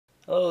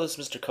Hello, this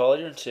is Mr.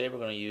 Collier, and today we're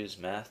going to use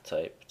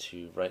MathType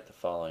to write the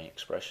following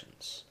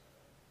expressions.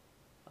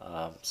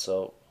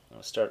 So I'm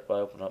going to start by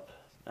opening up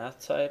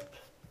MathType,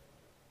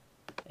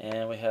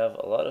 and we have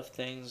a lot of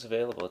things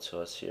available to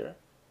us here.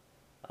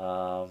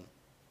 Now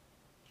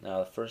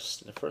the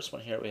first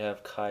one here we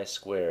have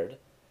chi-squared,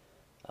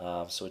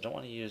 so we don't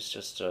want to use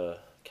just a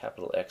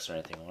capital X or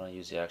anything. We want to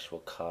use the actual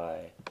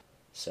chi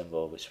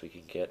symbol, which we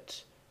can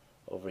get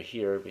over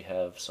here. We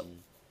have some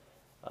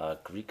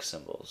Greek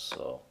symbols,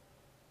 so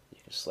you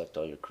can select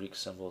all your Greek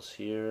symbols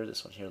here.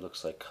 This one here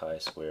looks like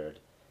chi-squared.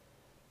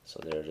 So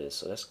there it is.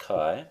 So that's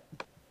chi.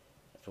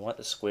 If we want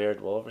the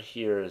squared, well, over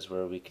here is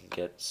where we can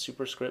get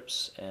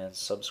superscripts and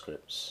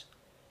subscripts.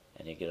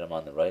 And you get them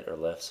on the right or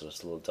left, so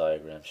this little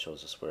diagram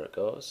shows us where it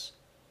goes.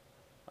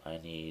 I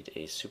need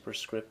a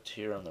superscript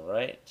here on the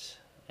right,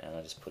 and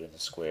I just put in the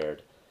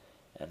squared.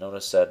 And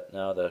notice that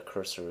now the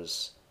cursor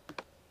is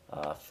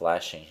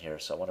flashing here,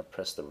 so I want to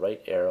press the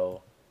right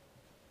arrow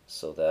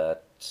so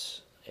that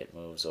it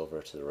moves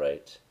over to the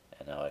right,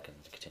 and now I can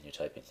continue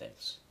typing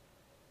things.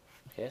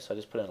 Okay, so I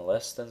just put in a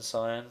less than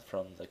sign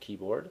from the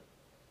keyboard,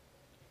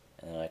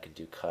 and then I can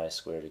do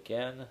chi-squared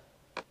again.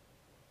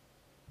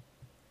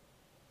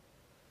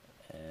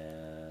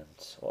 And,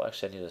 well,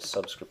 actually I need a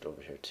subscript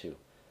over here too.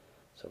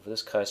 So for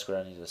this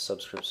chi-squared I need a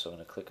subscript, so I'm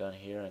going to click on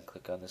here and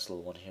click on this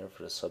little one here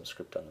for the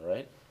subscript on the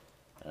right,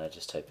 and I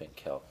just type in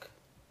calc.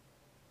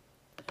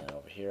 And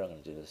over here I'm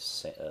going to do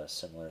this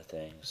similar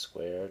thing,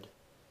 squared,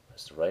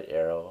 press the right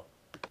arrow,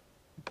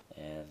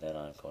 and then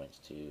I'm going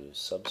to do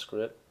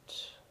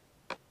subscript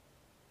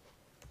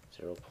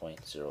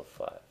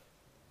 0.05.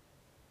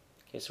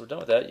 Okay, so we're done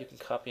with that. You can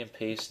copy and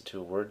paste into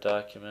a Word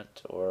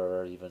document,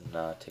 or even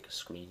take a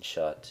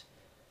screenshot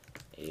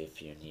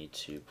if you need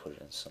to put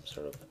it in some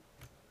sort of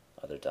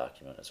other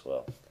document as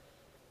well.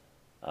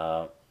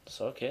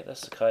 So okay,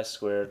 that's the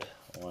chi-squared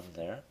one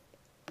there.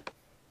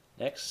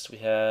 Next we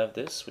have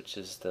this, which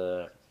is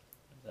the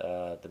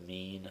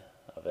mean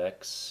of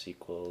x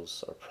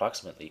equals, or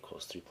approximately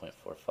equals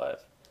 3.45.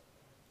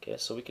 Okay,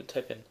 so we can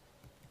type in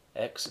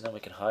x and then we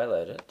can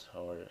highlight it,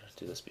 or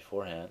do this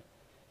beforehand,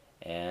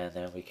 and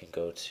then we can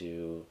go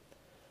to,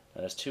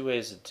 now there's two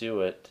ways to do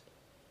it.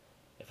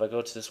 If I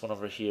go to this one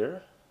over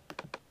here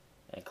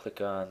and click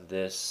on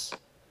this,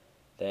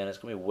 then it's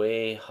going to be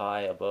way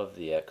high above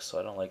the x, so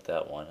I don't like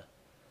that one.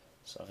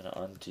 So I'm going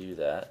to undo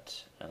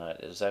that, and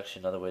there's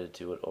actually another way to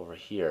do it over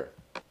here.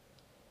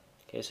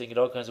 Okay, so you can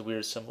get all kinds of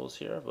weird symbols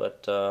here,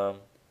 but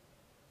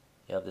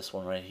you have this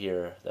one right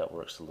here that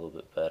works a little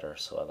bit better,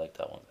 so I like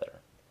that one better.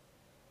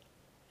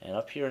 And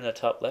up here in the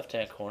top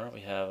left-hand corner,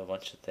 we have a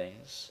bunch of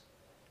things,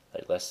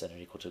 like less than or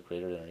equal to,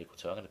 greater than or equal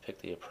to. I'm going to pick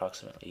the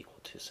approximately equal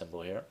to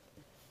symbol here,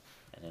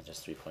 and then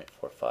just 3.45.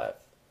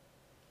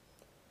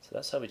 So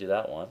that's how we do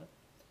that one.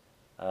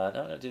 Now I'm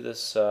going to do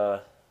this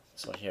one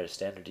here.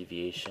 Standard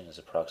deviation is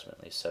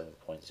approximately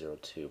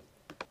 7.02.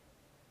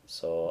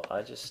 So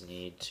I just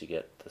need to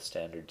get the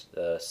standard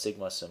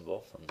sigma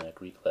symbol from the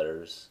Greek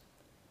letters,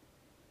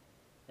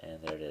 and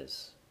there it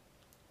is.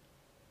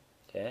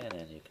 Okay, and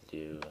then you can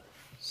do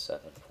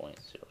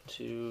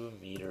 7.02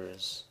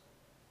 meters,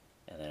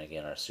 and then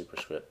again our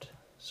superscript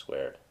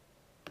squared.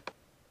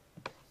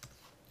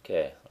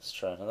 Okay, let's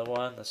try another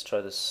one. Let's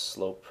try this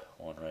slope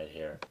one right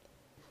here.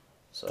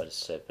 So I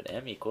just type in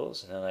m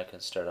equals, and then I can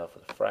start off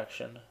with a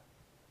fraction.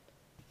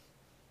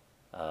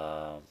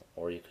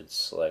 Or you could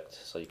select,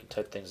 so you can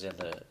type things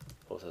into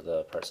both of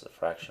the parts of the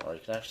fraction, or you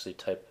can actually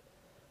type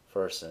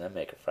first and then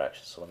make a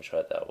fraction. So let me try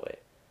it that way.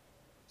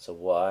 So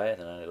y, and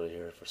then I'm going to go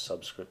here for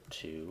subscript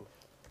 2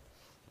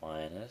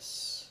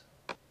 minus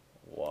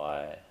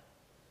y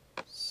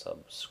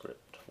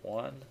subscript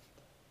 1.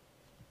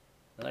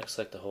 Then I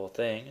select the whole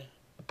thing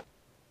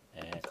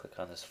and click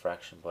on this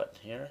fraction button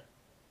here.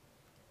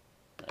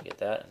 And I get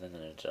that, and then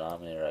in the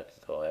denominator I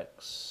can go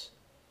x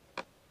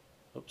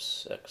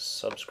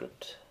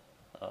subscript.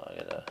 Oh, I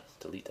gotta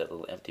delete that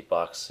little empty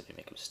box if you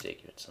make a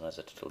mistake. Sometimes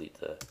I have to delete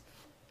the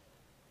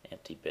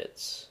empty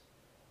bits.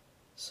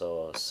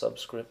 So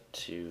subscript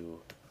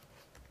 2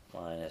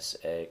 minus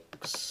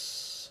x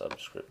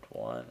subscript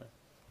 1.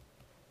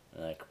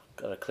 And I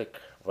gotta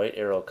click right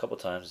arrow a couple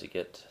times to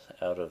get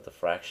out of the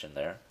fraction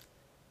there.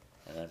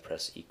 And then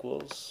press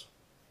equals.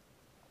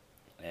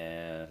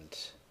 And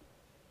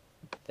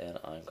then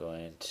I'm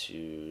going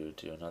to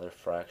do another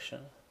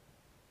fraction.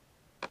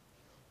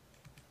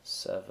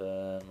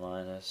 7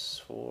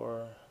 minus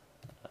 4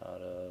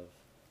 out of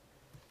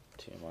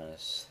 2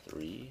 minus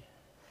 3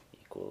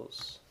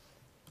 equals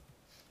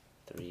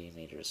 3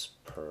 meters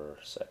per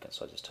second.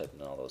 So I just type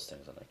in all those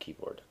things on the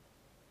keyboard.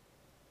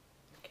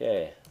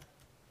 Okay,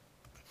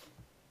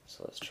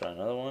 so let's try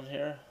another one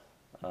here.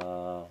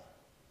 So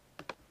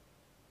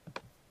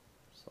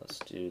let's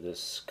do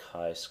this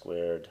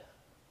chi-squared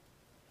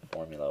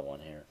formula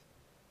one here.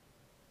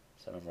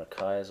 So remember,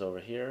 chi is over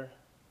here.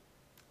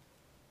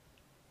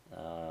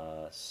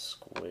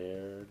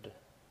 Squared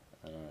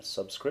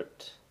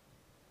subscript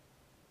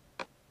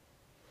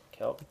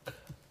calc.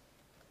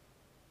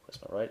 Press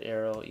my right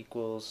arrow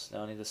equals.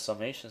 Now I need the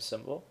summation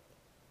symbol.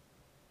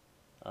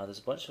 There's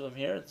a bunch of them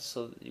here,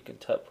 so that you can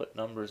put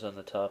numbers on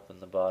the top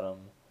and the bottom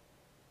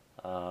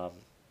um,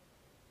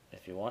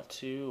 if you want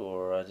to,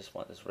 or I just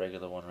want this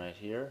regular one right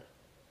here.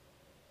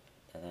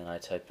 And then I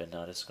type in,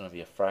 now this is going to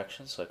be a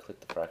fraction, so I click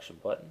the fraction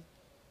button.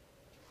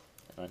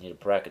 And I need a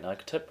bracket. Now I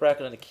can type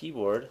bracket on the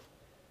keyboard,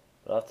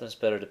 but often it's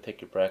better to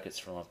pick your brackets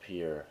from up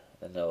here,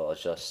 and they'll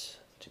adjust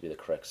to be the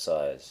correct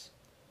size.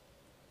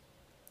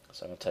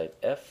 So I'm going to type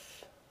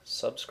F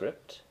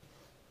subscript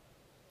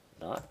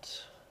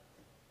not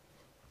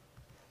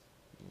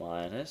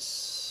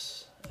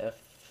minus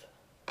F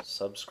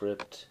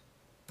subscript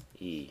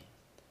E,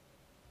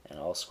 and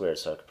all squared.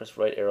 So I can press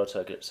right arrow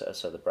to get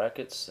outside the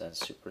brackets, and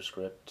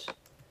superscript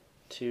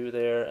 2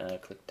 there, and I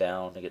click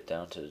down to get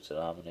down to the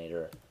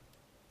denominator,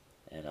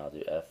 and I'll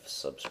do F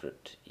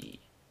subscript E.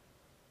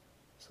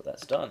 So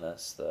that's done.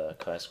 That's the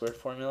chi-squared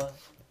formula.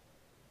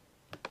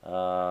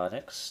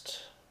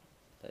 Next,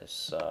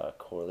 this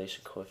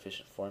correlation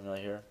coefficient formula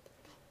here.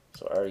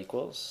 So R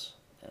equals,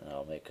 and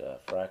I'll make a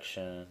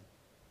fraction.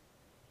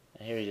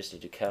 And here you just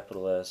need to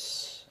capital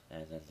S,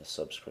 and then the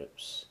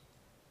subscripts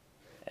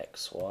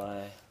X, Y,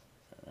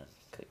 and then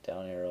click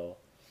down arrow,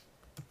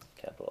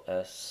 capital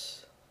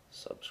S,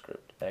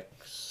 subscript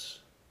X,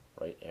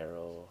 right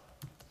arrow,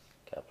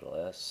 capital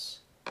S,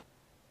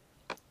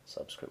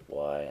 subscript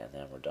Y, and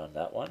then we're done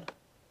that one.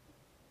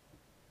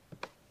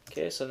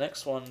 Okay, so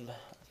next one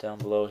down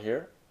below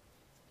here.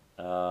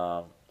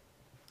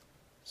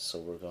 So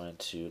we're going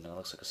to, now it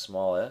looks like a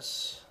small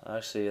s.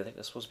 Actually, I think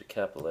that's supposed to be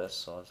capital S,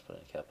 so let's put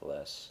in capital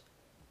S.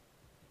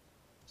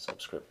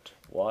 Subscript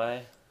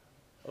Y,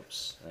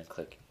 oops, and then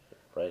click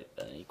right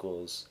and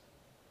equals.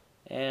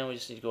 And we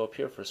just need to go up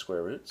here for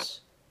square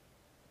roots.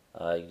 You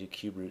can do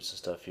cube roots and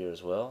stuff here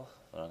as well,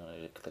 but I'm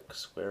going to click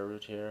square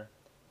root here.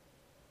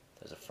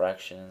 There's a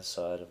fraction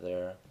inside of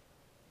there.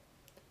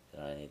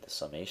 Then I need the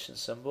summation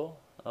symbol.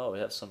 Oh, we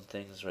have some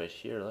things right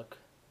here, look.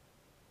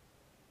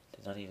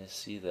 Did not even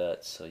see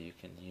that, so you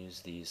can use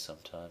these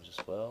sometimes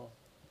as well.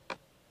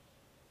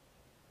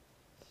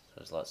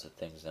 There's lots of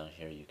things down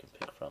here you can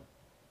pick from.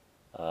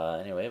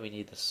 Anyway, we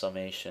need the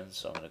summation,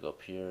 so I'm going to go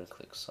up here and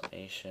click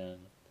summation.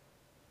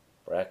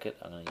 Bracket,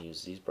 I'm going to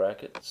use these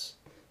brackets.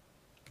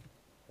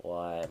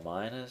 Y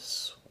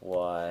minus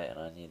Y, and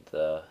I need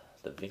the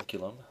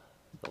vinculum,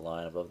 the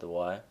line above the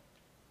Y.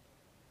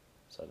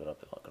 So I'm going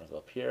to go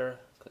up here,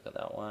 click on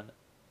that one,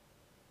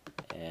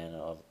 and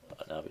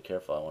now be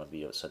careful, I want to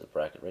be outside the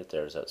bracket. Right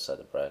there is outside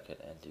the bracket,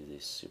 and do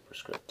the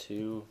superscript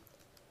 2,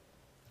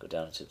 go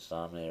down into the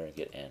denominator and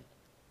get in.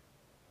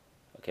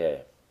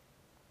 Okay,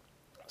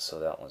 so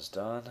that one's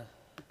done.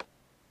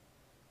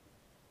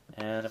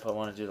 And if I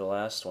want to do the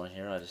last one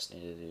here, I just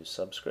need to do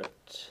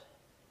subscript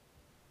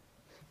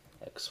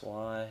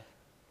xy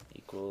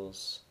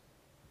equals,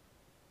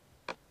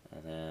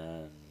 and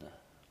then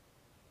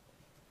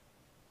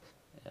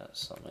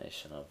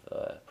summation of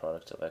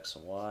product of x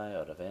and y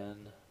out of n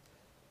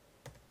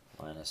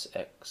minus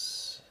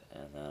x,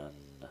 and then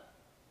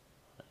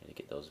I need to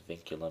get those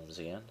vinculums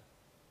again,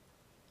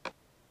 and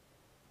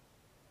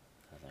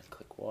then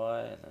click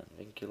y, and then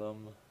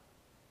vinculum.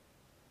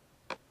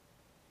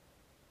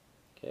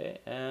 Okay,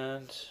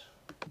 and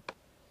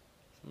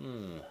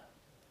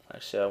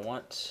actually I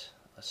want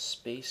a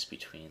space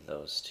between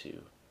those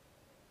two.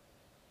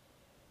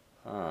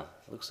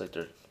 Looks like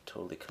they're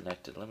totally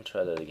connected. Let me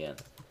try that again.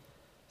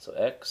 So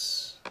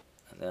x,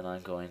 and then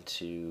I'm going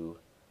to,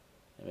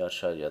 maybe I'll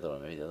try the other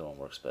one. Maybe the other one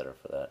works better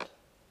for that.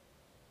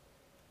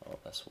 Oh,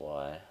 that's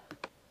y.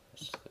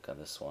 Let's just click on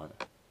this one.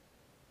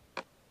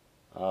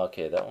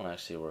 Okay, that one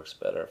actually works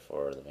better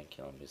for the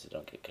vinculum because they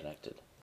don't get connected.